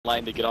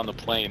line to get on the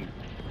plane.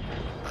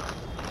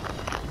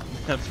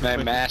 That's And I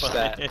really mashed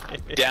funny.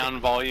 that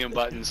down volume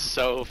button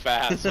so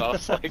fast, I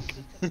was like,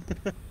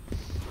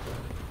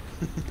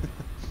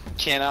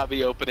 cannot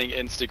be opening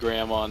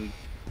Instagram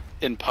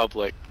in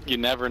public. You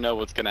never know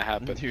what's gonna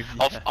happen. Dude,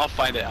 yeah. I'll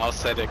find it. I'll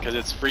set it because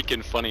it's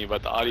freaking funny,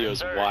 but the audio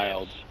is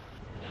wild.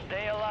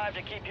 Stay alive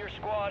to keep your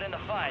squad in the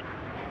fight.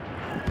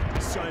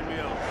 Sign me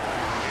up.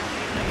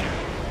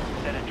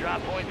 Set a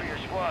drop point for your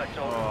squad,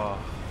 soldier. Oh,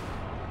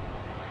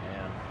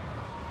 man.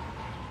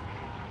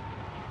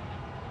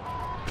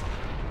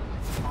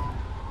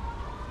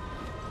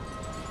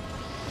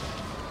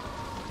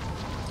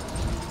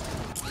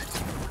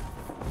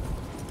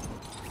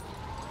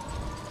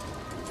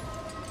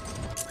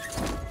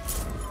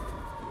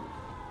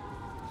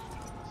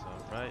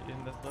 So right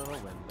in this little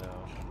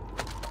window.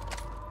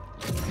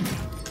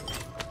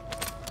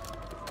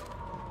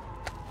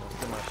 Let's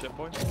get my ship,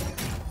 boy.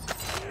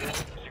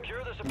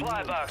 Secure the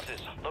supply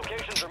boxes.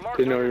 Locations are marked.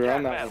 Didn't know on you your were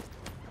on attack that map.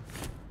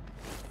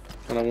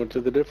 one. And I went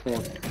to the different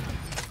one.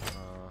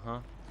 Uh-huh.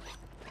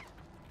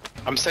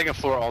 I'm second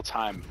floor all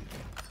time.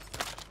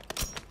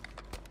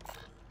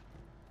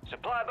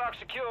 Supply box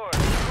secured. Go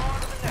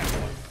on to the next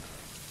one.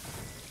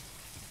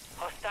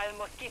 Hostile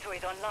mosquito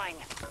is online.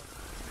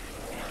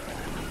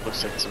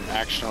 Looks like some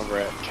action over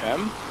at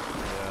Chem.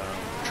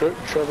 Yeah.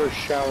 Trevor's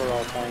shower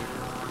all time.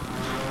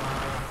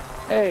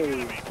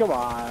 Hey, come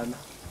on.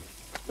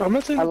 I'm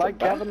not saying I it's a like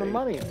bad having the thing.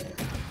 money.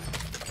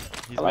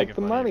 He's I like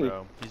making the money, money.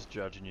 bro. He's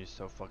judging you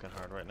so fucking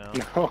hard right now.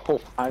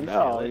 No, I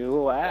know, it? you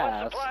little One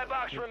ass. supply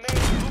box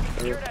remaining.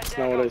 Secure that that's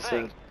not what I daggone said.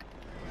 thing.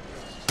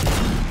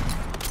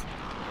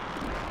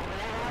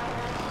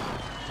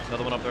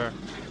 Another one up there.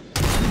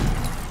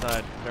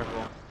 Side,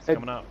 careful. He's Hey.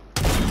 coming out.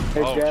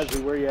 Hey, Oh,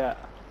 Jazzy, where you at?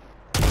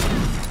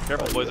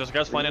 Careful, boys. There's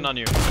guys flying in on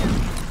you.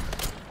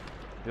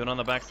 Doing on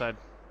the backside.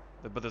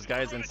 But there's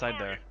guys inside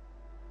there.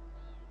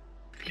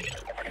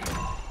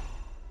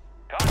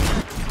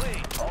 Contract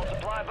complete. All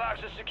supply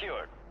boxes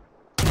secured.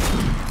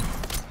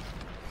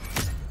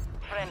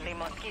 Friendly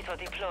mosquito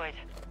deployed.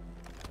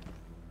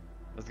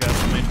 There's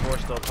guys on the main floor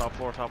still. Top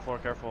floor,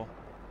 careful.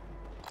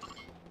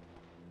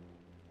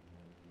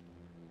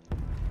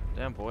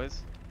 Damn,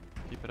 boys.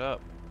 Keep it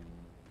up.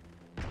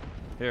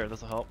 Here,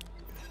 this'll help.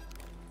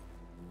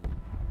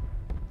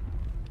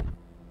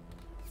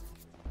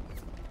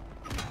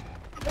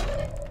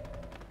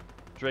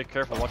 Drake,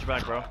 careful. Watch your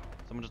back, bro.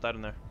 Someone just died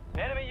in there.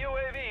 Enemy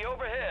UAV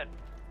overhead.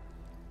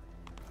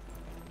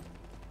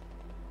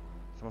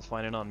 Someone's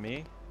flying in on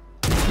me.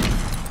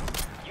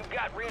 You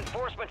got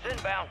reinforcements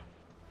inbound.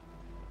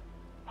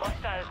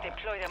 Hostiles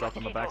deploy the Drop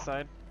on the mosquito.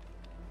 backside.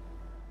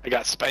 I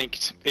got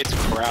spanked. It's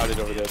crowded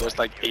over there. There's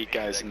like 8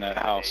 guys in that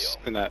house,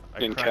 in I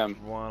Chem.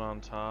 cracked one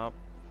on top.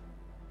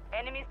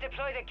 Enemies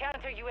deploy the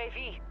counter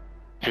UAV.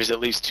 There's at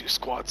least 2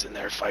 squads in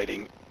there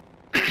fighting.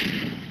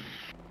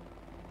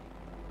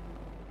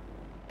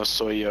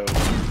 Osoyo.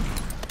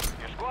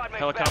 Your squad mates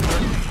Helicopter.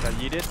 back. Got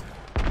yeeted.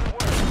 Good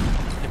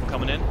work. People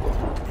coming in.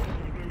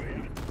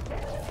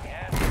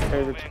 Gas Hey,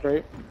 moving. that's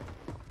great.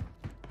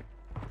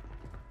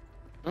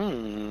 Got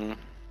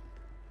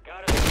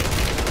it.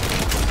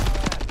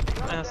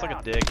 Man, that's like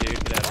a dig,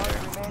 dude. Get out Mark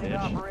of remaining here,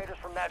 bitch. operators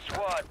from that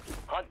squad.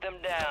 Hunt them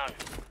down.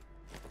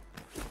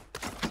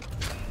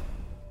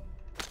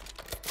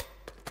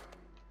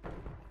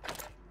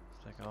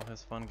 Take all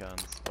his fun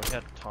guns. Oh, he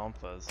had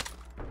Tomfas.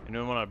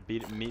 Anyone want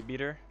a meat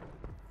beater?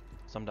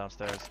 Some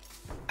downstairs.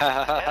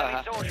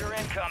 Enemy soldier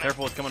incoming.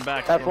 Careful, it's coming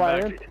back. That's It's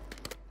coming why back.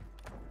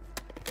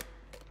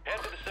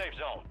 Head to the safe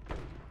zone.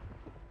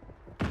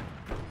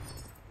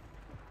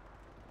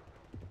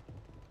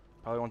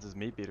 Probably wants his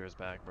meat beaters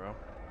back, bro.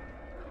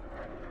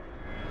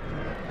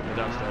 They're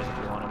downstairs if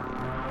you want them.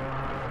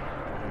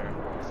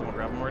 Here. Someone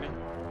grab them already?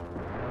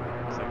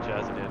 Looks like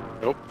Jazzy did.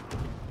 Nope.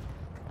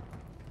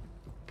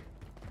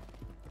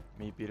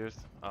 Meat beaters.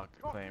 Oh,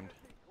 claimed.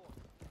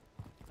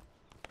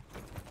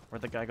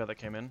 Where'd the guy go that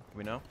came in? Do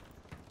we know?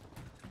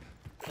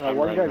 I'm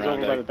One running guy's around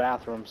over by egg. the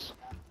bathrooms.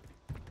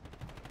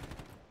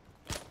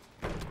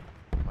 Might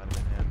have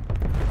been him.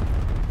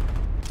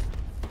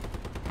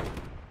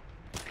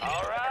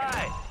 All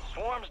right.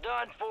 Swarm's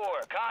done for.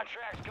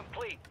 Contract's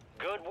complete.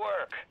 Good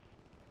work.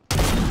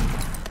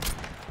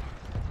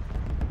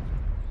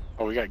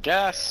 Oh, we got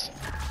gas.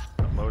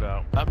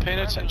 Loadout. Not paying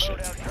Friendly attention.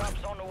 loadout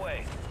drops on the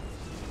way.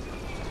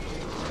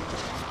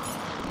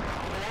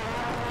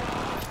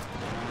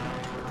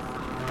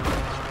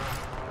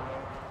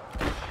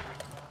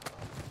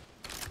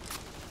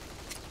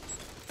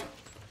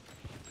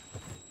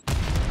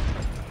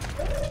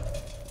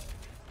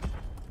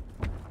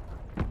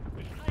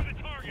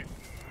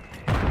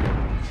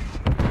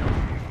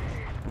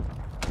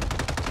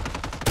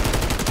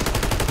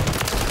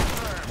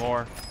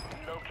 More.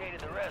 Located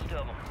the rest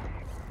of them.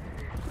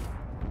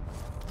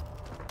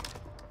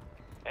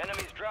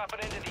 Enemies dropping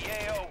into the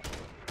AO.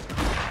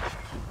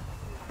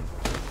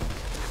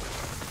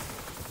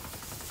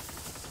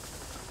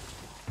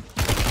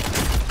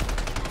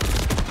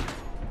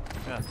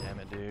 God damn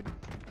it, dude.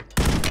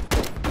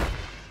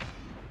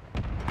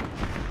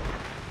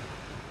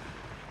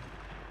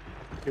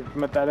 Keep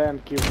him at that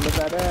end. Keep him at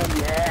that end.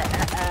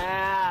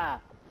 Yeah.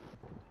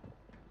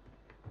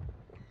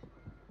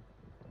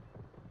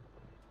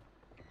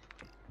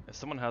 If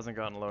someone hasn't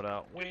gotten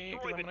loadout, wait,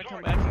 'cause I'm gonna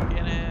come back and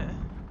get it.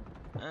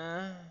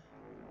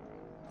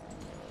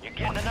 You're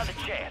getting another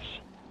chance.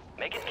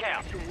 Make it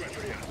count.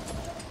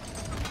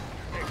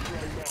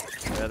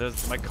 Yeah,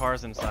 there's my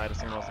car's inside. If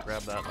someone wants to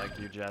grab that, like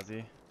you,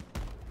 Jazzy.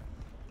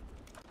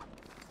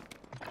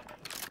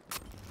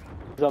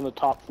 He's on the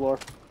top floor.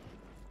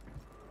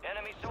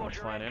 Enemy Someone's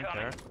soldier flying in,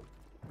 incoming. Kara.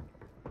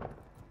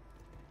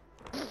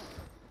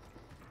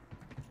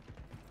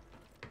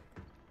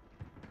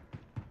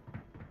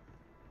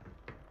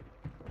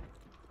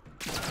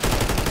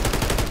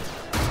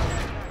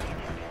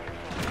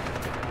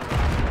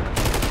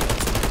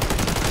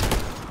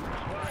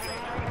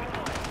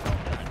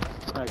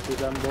 Nicely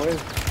done, boys.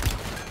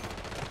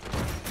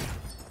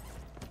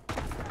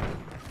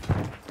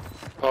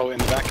 Oh, in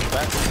the back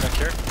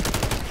here.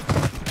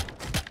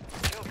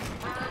 Kill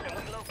confirmed and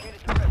we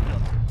located the rest of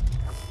them.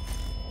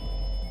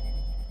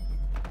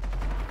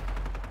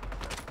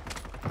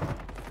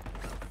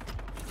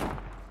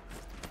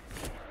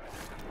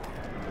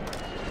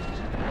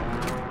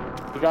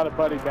 We got a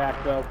buddy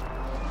back though.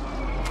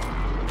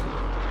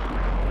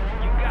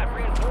 You got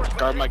reinforcements.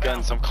 Guard my inbound.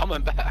 guns. I'm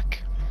coming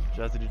back.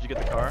 Jazzy, did you get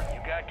the car? You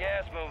got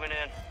gas moving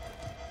in.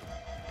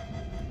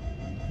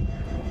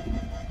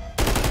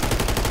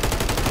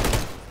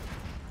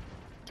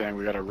 Dang,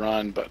 we gotta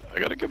run, but I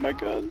gotta get my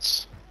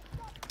guns.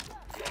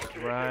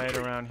 Right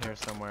around here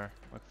somewhere.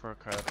 Look for a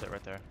car. That's it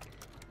right there.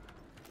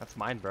 That's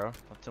mine, bro.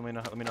 Let me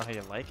know how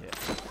you like it.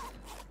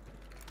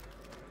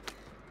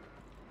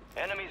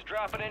 Enemies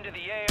dropping into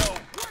the AO.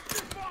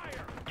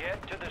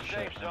 Get to the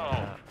safe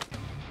zone.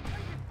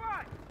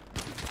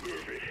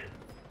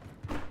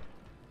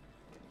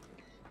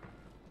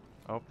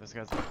 Oh, this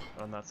guy's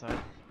on that side.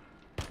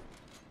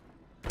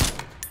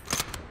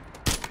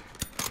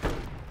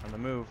 On the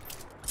move.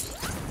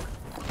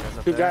 Guys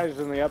up Two there. guys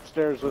in the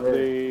upstairs of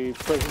the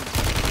prison.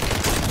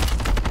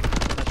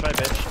 That's right,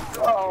 bitch.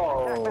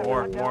 Oh.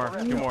 More.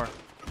 Two more.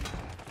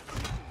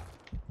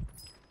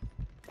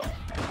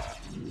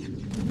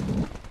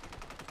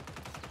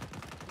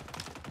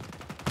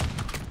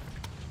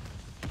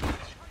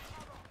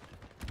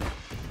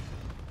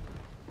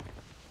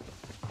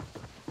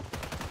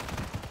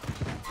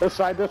 This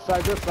side. He's a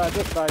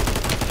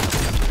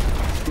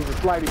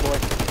slidey boy.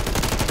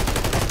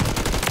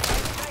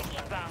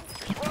 Inbound.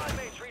 Squad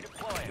mates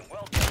redeploying.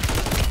 Well done.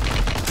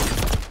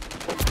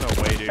 No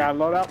way, dude. Got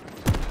load up.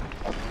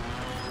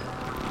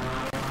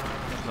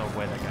 There's no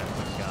way that guy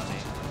fucking got me.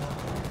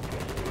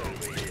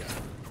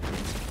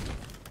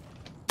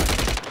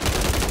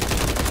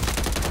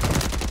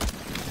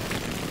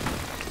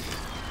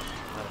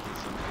 That'll be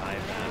some high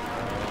bad.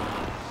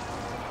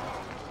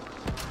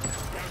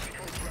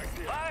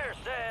 Fire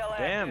sale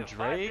Damn, active.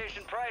 Drake. Buy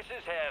station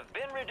prices have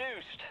been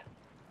reduced.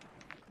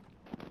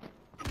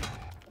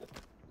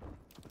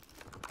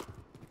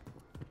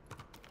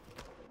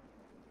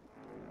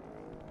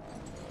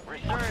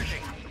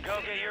 Resurging.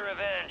 Go get your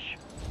revenge.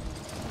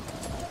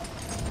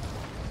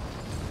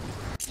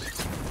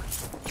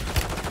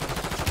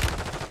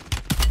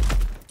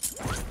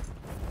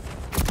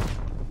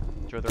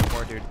 Throw the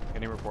report, dude.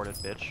 Getting reported,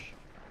 bitch.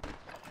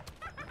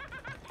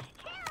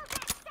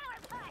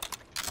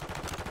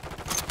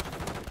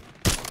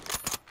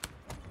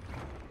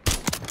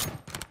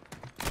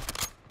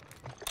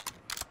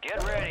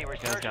 Get ready. Guy's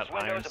Resurgence got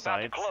iron window's about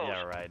to sights. close.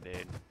 Yeah, right,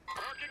 dude.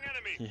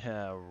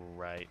 Yeah,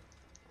 right.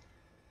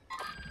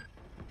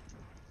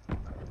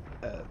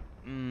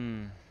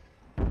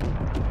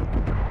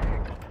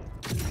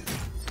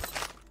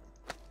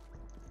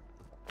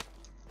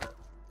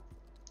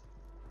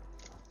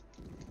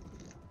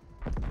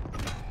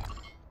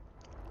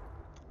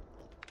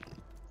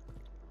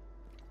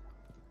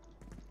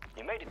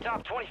 You made the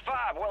top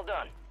 25. Well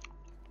done.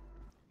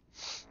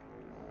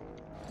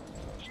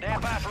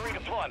 Stand by for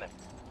redeployment.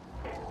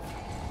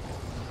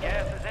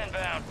 Gas is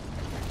inbound.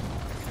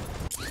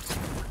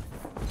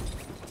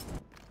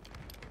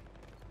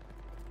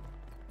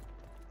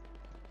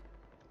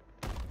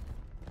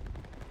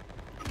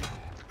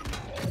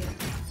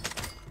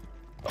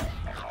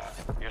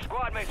 Your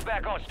squad mates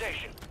back on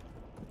station.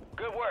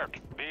 Good work.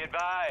 Be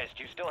advised,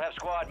 you still have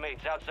squad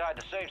mates outside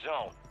the safe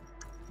zone.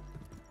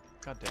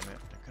 God damn it.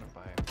 I couldn't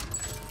buy it.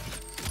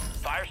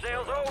 Fire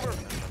sale's over.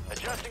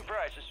 Adjusting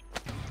prices.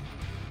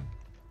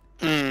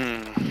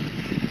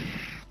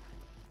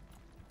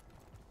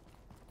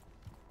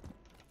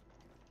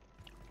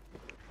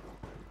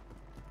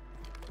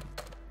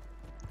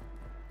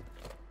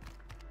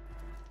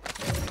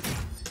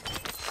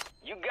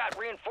 You got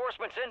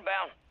reinforcements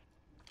inbound.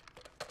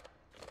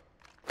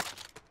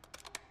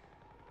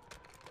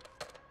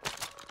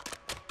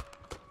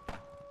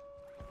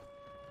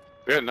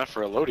 We had enough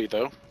for a loadie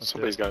though. Let's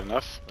Somebody's do it. got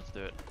enough. Let's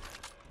do it.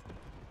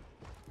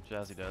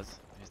 Jazzy does.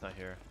 He's not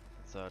here.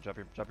 Let's drop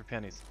your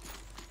panties.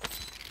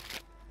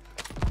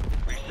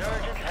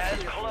 Resurgence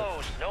has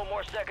closed. No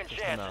more second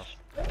chances.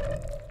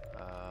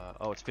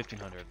 Oh, it's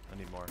 1500. I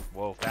need more.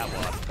 Whoa, fat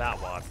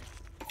wad.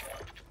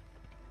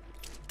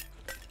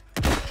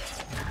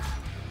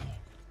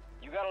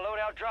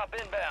 Loadout drop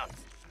inbound.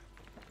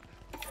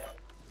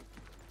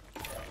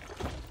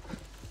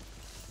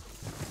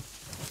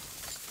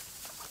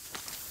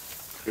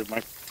 Dude, my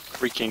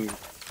freaking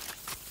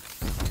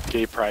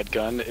gay pride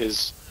gun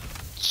is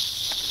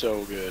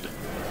so good.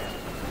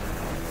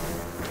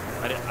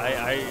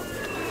 I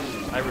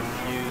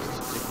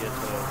refused to get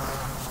those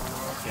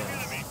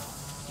skins.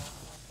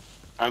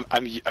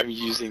 I'm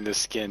using this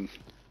skin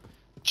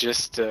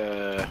just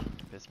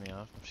Piss me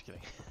off. I'm just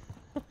kidding.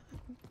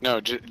 no,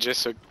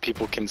 just so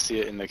people can see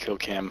it in the kill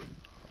cam.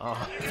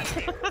 Oh.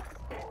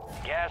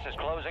 Gas is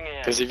closing in.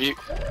 Because if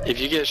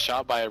you get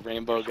shot by a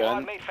rainbow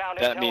gun,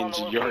 that means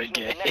you're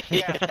gay.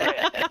 Get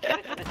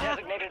it to the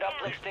designated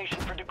uplink station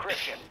for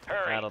decryption.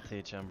 Hurry. That'll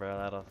teach him, bro.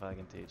 That'll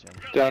fucking teach him.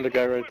 Down the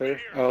guy right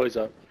there. Oh, he's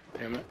up.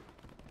 Damn it.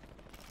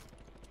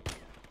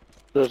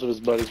 Those of his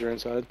buddies are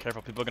inside.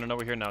 Careful, people are gonna know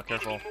we're here now.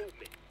 Careful.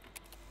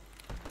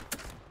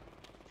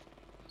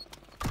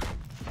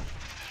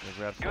 We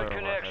grab Good Florida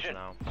connection.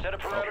 now. Set a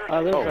perimeter.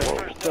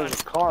 Oh,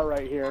 there's a car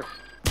right here.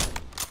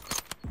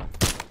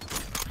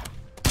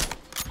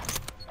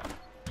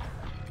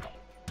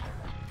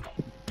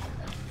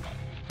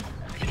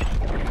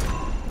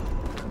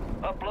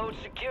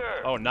 Upload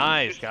secure. Oh,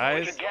 nice,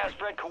 guys. Your gas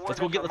spread Let's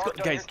go coordinates are marked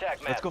on your guys. attack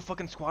map. Let's go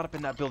fucking squad up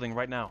in that building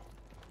right now.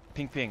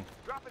 Ping, ping.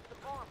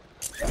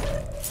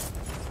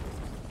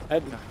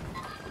 Head.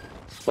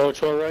 Oh,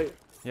 to our right.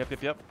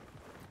 Yep.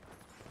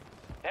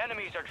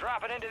 Enemies are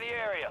dropping into the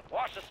area.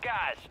 Watch the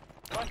skies.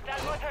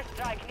 Hostile motor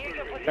strike near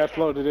your position. That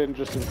floated in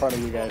just in front of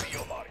you guys.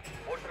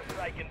 Mortar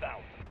strike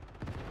inbound.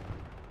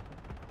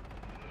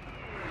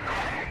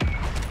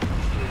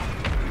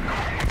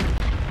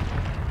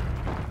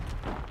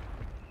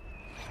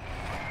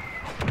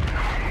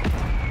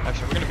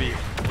 Actually,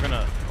 we're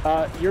gonna.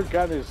 Your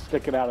gun is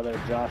sticking out of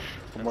there, Josh,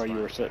 from That's where you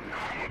fine. were sitting.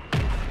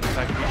 In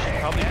fact, we should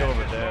probably go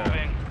over there.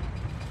 Moving.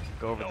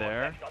 Go over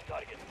there,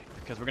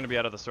 because we're gonna be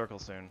out of the circle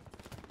soon.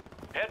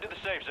 Head to the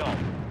safe zone.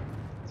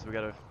 So we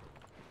gotta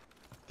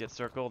get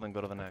circled and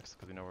go to the next,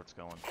 because we know where it's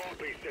going.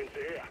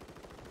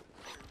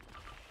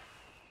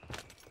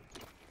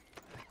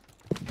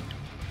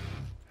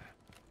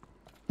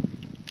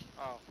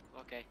 Oh,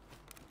 okay.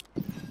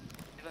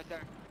 Right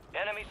there.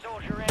 Enemy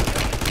soldier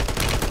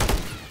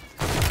incoming.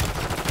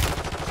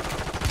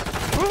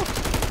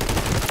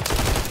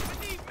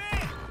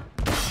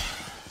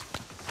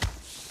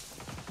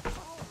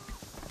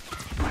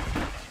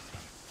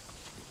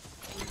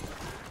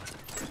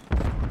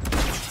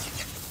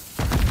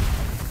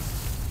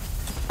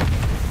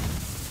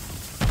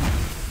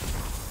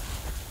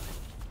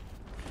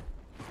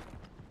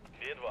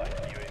 Be advised,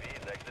 UAV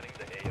is exiting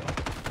the AO.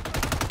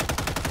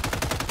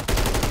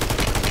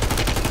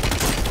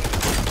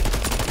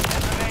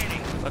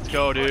 Let's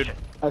go, dude.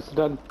 That's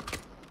done.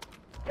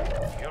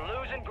 You're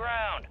losing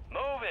ground.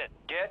 Move it.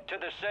 Get to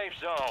the safe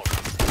zone.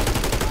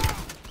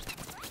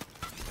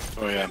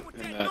 Oh yeah,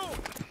 in that.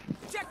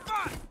 Check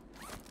fire!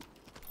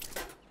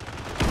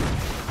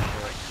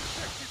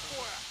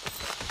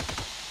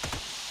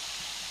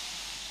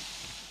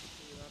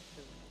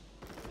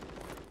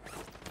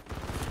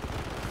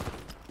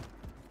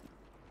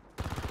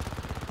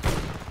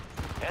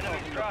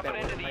 Enemies dropping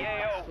into the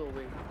AO.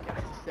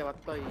 Se va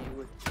todo ahí,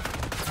 güey.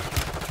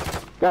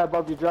 Guy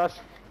above you, Josh.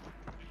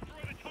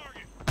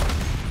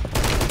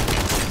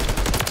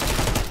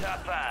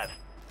 Top 5.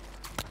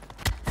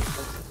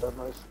 Done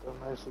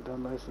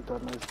nicely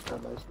done.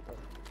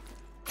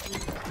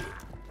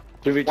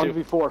 2v2.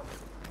 1v4.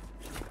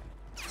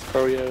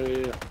 Oh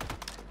yeah.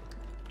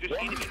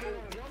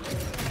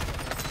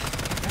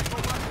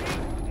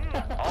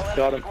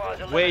 Got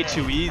him. Way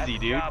too easy,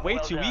 dude. Way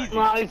too easy.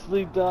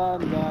 Nicely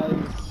done,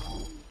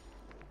 guys.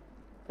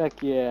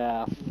 Heck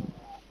yeah.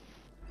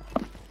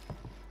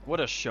 What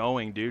a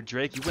showing, dude.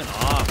 Drake, you went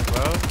off,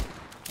 bro.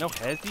 No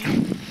hezzy.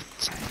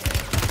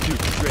 Dude,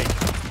 Drake.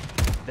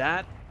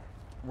 That,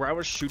 where I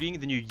was shooting,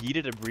 then you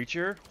yeeted a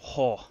breacher.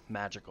 Oh,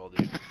 magical,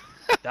 dude.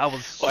 That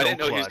was so Well, I didn't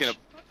know clutch. he was gonna.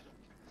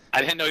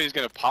 I didn't know he was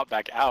gonna pop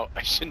back out.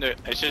 I should have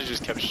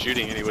just kept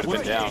shooting and he would have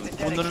been down.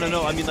 Well,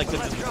 no. I mean, like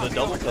the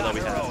double kill that we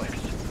had.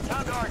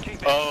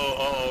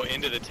 Oh,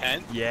 into the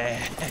tent? Yeah.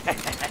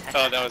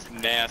 Oh, that was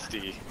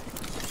nasty.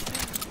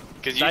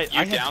 Because you I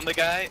had- downed the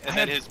guy, and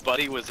then had- his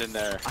buddy was in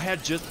there. I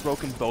had just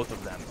broken both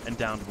of them and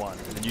downed one,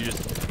 and then you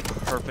just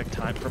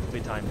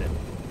perfectly timed it.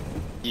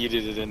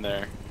 Yeeted it in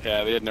there.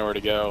 Yeah, they had nowhere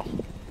to go.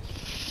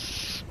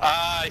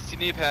 Ah, I see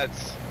knee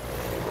pads.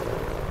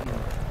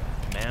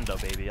 Mando,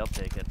 baby, I'll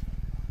take it.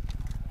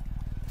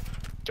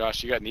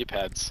 Josh, you got knee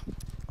pads.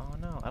 Oh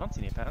no, I don't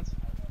see any pants.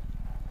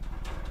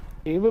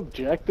 Team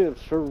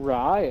objectives for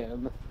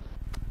Ryan.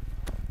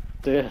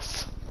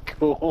 This.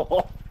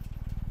 Cool.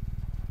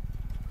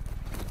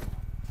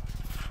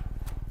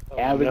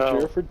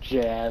 Avenger for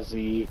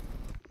Jazzy.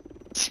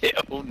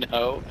 Oh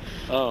no.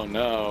 Oh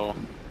no.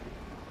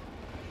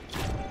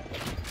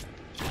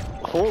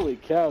 Holy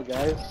cow,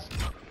 guys.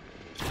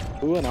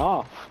 Who went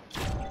off?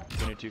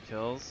 22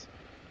 kills.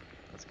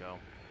 Let's go.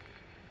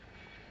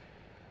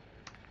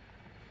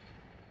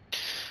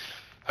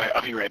 Alright,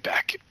 I'll be right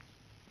back.